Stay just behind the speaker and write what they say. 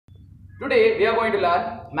Today we are going to learn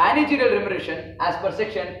managerial remuneration as per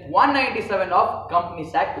section 197 of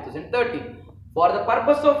Companies Act 2013. For the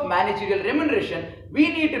purpose of managerial remuneration, we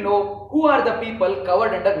need to know who are the people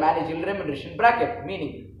covered under managerial remuneration bracket,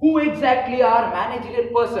 meaning who exactly are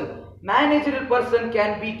managerial person. Managerial person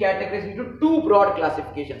can be categorized into two broad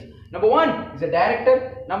classifications. Number one is a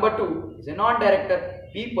director, number two is a non-director.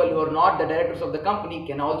 People who are not the directors of the company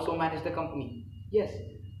can also manage the company. Yes.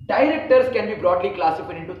 Directors can be broadly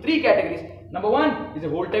classified into three categories. Number one is a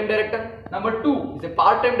whole-time director, number two is a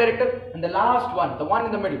part-time director, and the last one, the one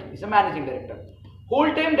in the middle, is a managing director.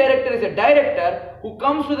 Whole-time director is a director who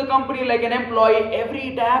comes to the company like an employee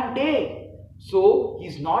every damn day. So, he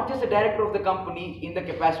is not just a director of the company in the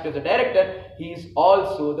capacity of the director, he is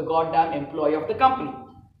also the goddamn employee of the company.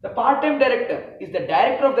 The part-time director is the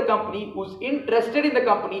director of the company who is interested in the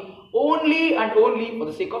company only and only for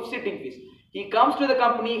the sake of sitting fees. He comes to the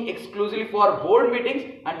company exclusively for board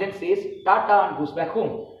meetings and then says Tata and goes back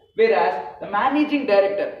home. Whereas the managing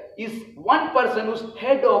director is one person who is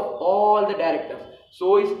head of all the directors.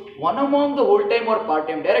 So is one among the whole-time or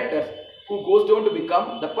part-time directors who goes down to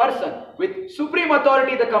become the person with supreme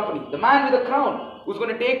authority in the company, the man with the crown who is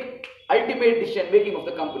going to take ultimate decision making of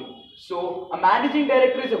the company. So a managing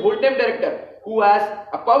director is a whole-time director who has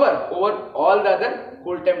a power over all the other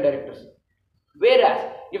whole-time directors.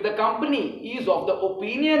 Whereas if the company is of the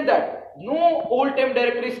opinion that no whole-time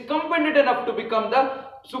director is competent enough to become the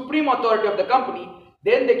supreme authority of the company,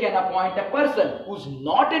 then they can appoint a person who is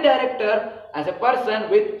not a director as a person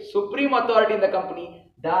with supreme authority in the company,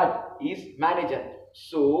 that is manager.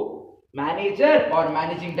 So manager or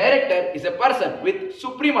managing director is a person with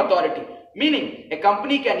supreme authority, meaning a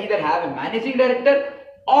company can either have a managing director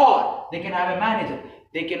or they can have a manager.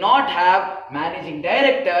 They cannot have managing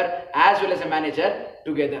director as well as a manager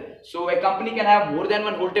together. So a company can have more than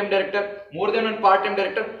one whole-time director, more than one part-time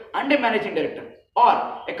director and a managing director.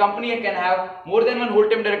 Or a company can have more than one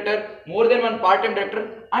whole-time director, more than one part-time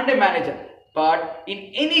director and a manager. But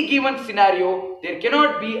in any given scenario, there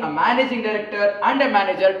cannot be a managing director and a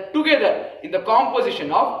manager together in the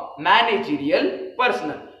composition of managerial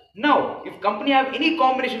personnel. Now, if company have any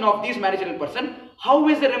combination of these managerial person, how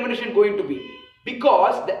is the remuneration going to be?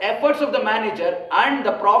 Because the efforts of the manager and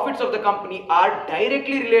the profits of the company are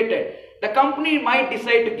directly related. The company might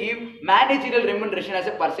decide to give managerial remuneration as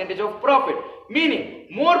a percentage of profit. Meaning,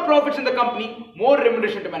 more profits in the company, more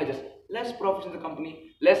remuneration to managers. Less profits in the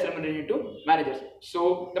company, less remuneration to managers.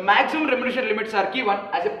 So, the maximum remuneration limits are given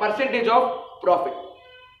as a percentage of profit.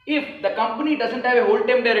 If the company doesn't have a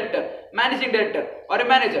whole-time director, managing director or a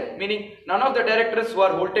manager, meaning none of the directors who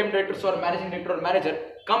are whole-time directors or managing director or manager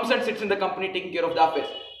comes and sits in the company taking care of the affairs,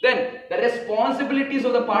 then the responsibilities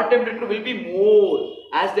of the part-time director will be more.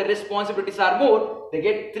 As their responsibilities are more, they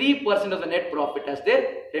get 3% of the net profit as their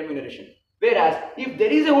remuneration. Whereas if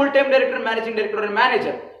there is a whole-time director, managing director or a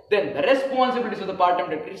manager, then the responsibilities of the part-time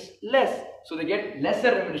director is less. So they get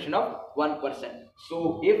lesser remuneration of 1%.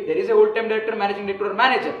 So if there is a whole-time director, managing director or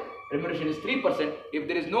manager, remuneration is 3%. If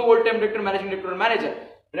there is no whole-time director, managing director or manager,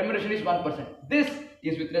 remuneration is 1%. This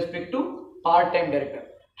is with respect to part-time director.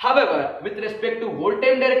 However, with respect to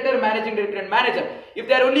whole-time director, managing director and manager, if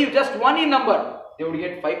they are only just one in number, they would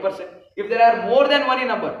get 5%. If there are more than one in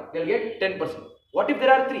number, they will get 10%. What if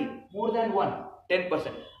there are three? More than one,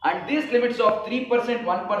 10%. And these limits of 3%,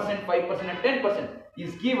 1%, 5% and 10%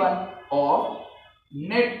 is given of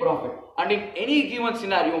net profit. And in any given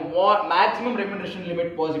scenario, maximum remuneration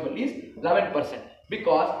limit possible is 11%.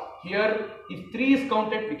 Because here, if 3 is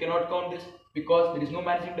counted, we cannot count this because there is no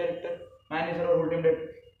managing director, manager or whole-time director.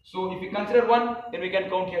 So if we consider 1, then we can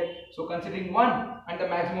count here. So considering 1 and the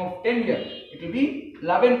maximum of 10 here, it will be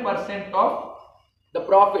 11% of the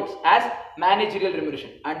profits as managerial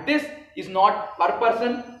remuneration. And this is not per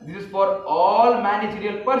person, this is for all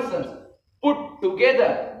managerial persons put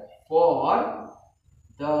together for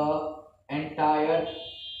the entire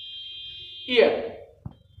year.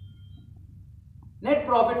 Net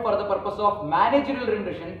profit for the purpose of managerial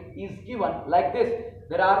remuneration is given like this.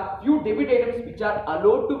 There are few debit items which are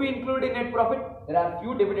allowed to be included in net profit. There are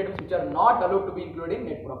few debit items which are not allowed to be included in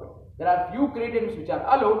net profit. There are few credit items which are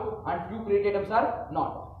allowed and few credit items are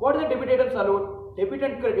not. What are the debit items allowed? Debit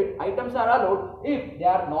and credit items are allowed if they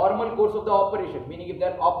are normal course of the operation, meaning if they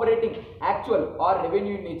are operating actual or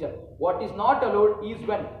revenue in nature. What is not allowed is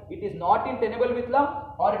when it is not in tenable with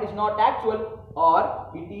law or it is not actual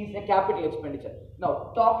or it is a capital expenditure.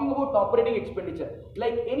 Now, talking about operating expenditure,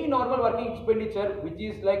 like any normal working expenditure which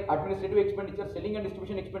is like administrative expenditure, selling and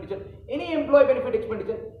distribution expenditure, any employee benefit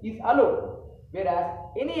expenditure is allowed. Whereas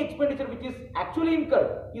any expenditure which is actually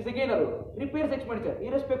incurred is again allowed. Repairs expenditure,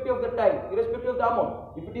 irrespective of the time, irrespective of the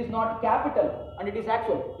amount, if it is not capital and it is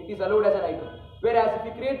actual, it is allowed as an item. Whereas if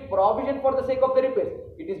you create provision for the sake of the repairs,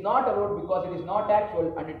 it is not allowed because it is not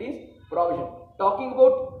actual and it is provision. Talking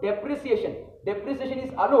about depreciation, depreciation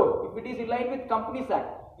is allowed if it is in line with Companies Act.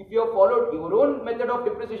 If you have followed your own method of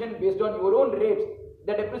depreciation based on your own rates,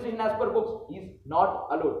 the depreciation as per books is not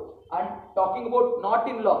allowed. And talking about not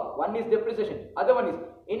in law, one is depreciation, other one is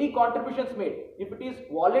any contributions made. If it is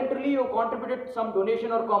voluntarily you contributed some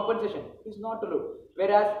donation or compensation, it is not allowed.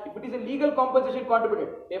 Whereas if it is a legal compensation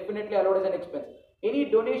contributed, definitely allowed as an expense. Any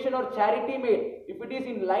donation or charity made, if it is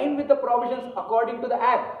in line with the provisions according to the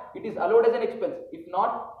act, it is allowed as an expense. If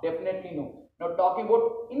not, definitely no. Now talking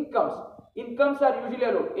about incomes. Incomes are usually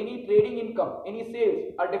allowed. Any trading income, any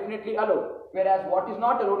sales are definitely allowed. Whereas what is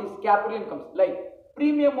not allowed is capital incomes like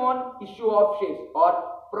premium on issue of shares or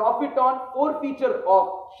profit on forfeiture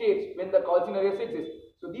of shares when the call scenarios exist.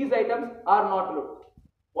 So these items are not allowed.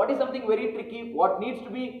 What is something very tricky, what needs to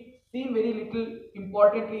be seen very little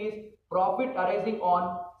importantly is profit arising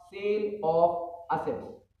on sale of assets.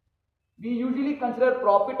 We usually consider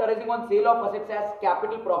profit arising on sale of assets as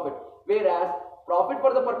capital profit, whereas profit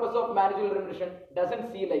for the purpose of managerial remuneration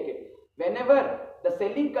doesn't see like it. Whenever the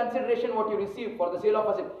selling consideration what you receive for the sale of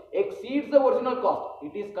asset exceeds the original cost,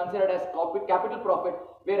 it is considered as capital profit,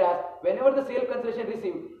 whereas whenever the sale consideration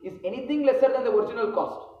received is anything lesser than the original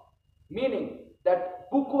cost, meaning that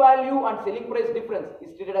book value and selling price difference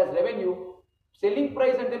is treated as revenue, selling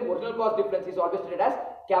price and then original cost difference is always treated as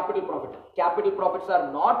capital profit. Capital profits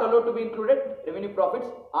are not allowed to be included, revenue profits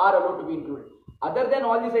are allowed to be included. Other than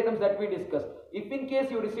all these items that we discussed, if in case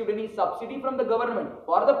you received any subsidy from the government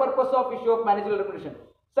for the purpose of issue of managerial remuneration,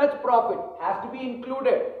 such profit has to be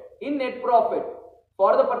included in net profit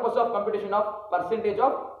for the purpose of computation of percentage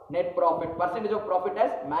of net profit, percentage of profit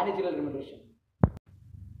as managerial remuneration.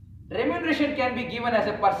 Remuneration can be given as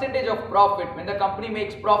a percentage of profit when the company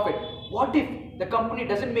makes profit. What if the company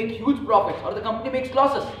doesn't make huge profits or the company makes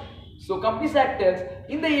losses? So Companies Act tells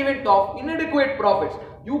in the event of inadequate profits,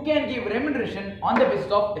 you can give remuneration on the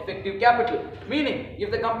basis of effective capital. Meaning,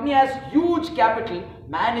 if the company has huge capital,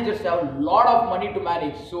 managers have a lot of money to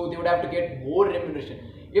manage, so they would have to get more remuneration.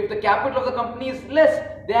 If the capital of the company is less,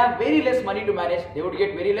 they have very less money to manage, they would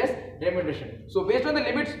get very less remuneration. So based on the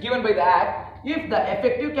limits given by the Act, if the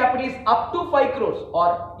effective capital is up to 5 crores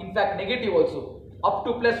or in fact negative also, up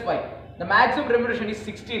to plus 5, the maximum remuneration is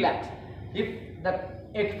 60 lakhs. If the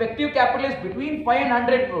effective capital is between 5 and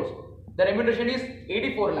 100 crores, the remuneration is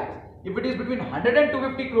 84 lakhs. If it is between 100 and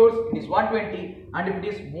 250 crores, it is 120, and if it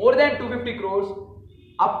is more than 250 crores,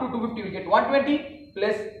 up to 250 you will get 120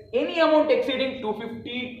 plus any amount exceeding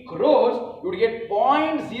 250 crores, you will get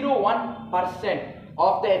 0.01%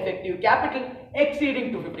 of the effective capital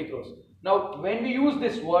exceeding 250 crores. Now, when we use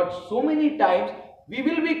this word so many times, we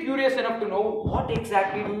will be curious enough to know what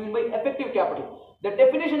exactly do we mean by effective capital. The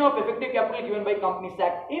definition of effective capital given by Companies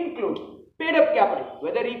Act includes paid up capital,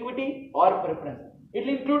 whether equity or preference. It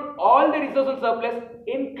will include all the reserves and surplus,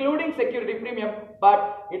 including security premium,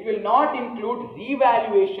 but it will not include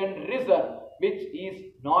revaluation reserve, which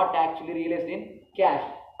is not actually realized in cash,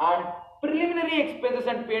 and preliminary expenses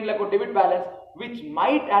and paid account debit balance, which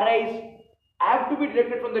might arise, have to be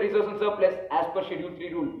deducted from the reserves and surplus as per Schedule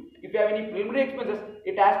 3 rule. If you have any preliminary expenses,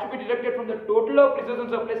 it has to be deducted from the total of reserves and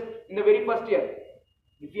surplus in the very first year.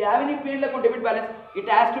 If you have any paid account debit balance, it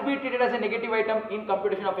has to be treated as a negative item in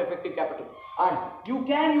computation of effective capital. And you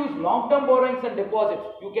can use long-term borrowings and deposits.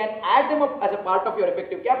 You can add them up as a part of your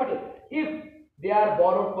effective capital if they are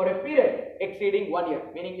borrowed for a period exceeding 1 year.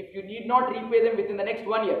 Meaning if you need not repay them within the next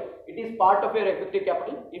 1 year, it is part of your effective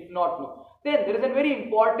capital. If not, no. Then there is a very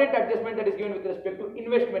important adjustment that is given with respect to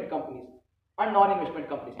investment companies and non-investment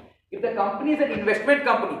companies. If the company is an investment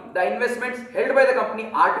company, the investments held by the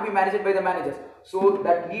company are to be managed by the managers, so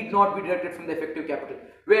that need not be deducted from the effective capital.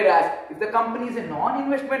 Whereas if the company is a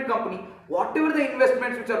non-investment company, whatever the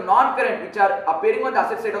investments which are non-current, which are appearing on the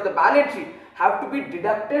asset side of the balance sheet, have to be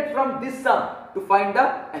deducted from this sum to find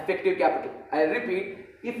the effective capital. I repeat,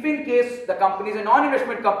 if in case the company is a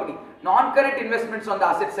non-investment company, non-current investments on the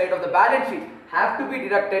asset side of the balance sheet have to be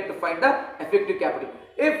deducted to find the effective capital.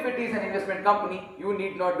 If it is an investment company, you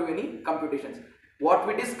need not do any computations. What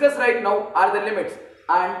we discuss right now are the limits,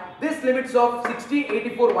 and this limits of 60,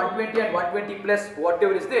 84, 120 and 120 plus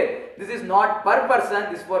whatever is there, this is not per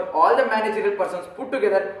person, this is for all the managerial persons put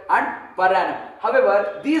together and per annum.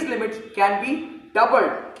 However, these limits can be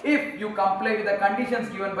doubled if you comply with the conditions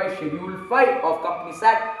given by Schedule 5 of Companies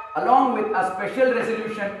Act along with a special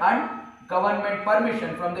resolution and government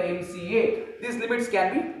permission from the MCA. These limits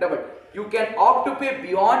can be doubled. You can opt to pay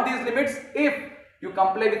beyond these limits if you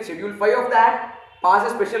comply with Schedule 5 of the Act,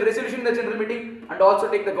 pass a special resolution in the general meeting, and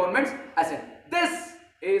also take the government's assent. This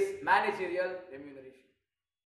is managerial remuneration.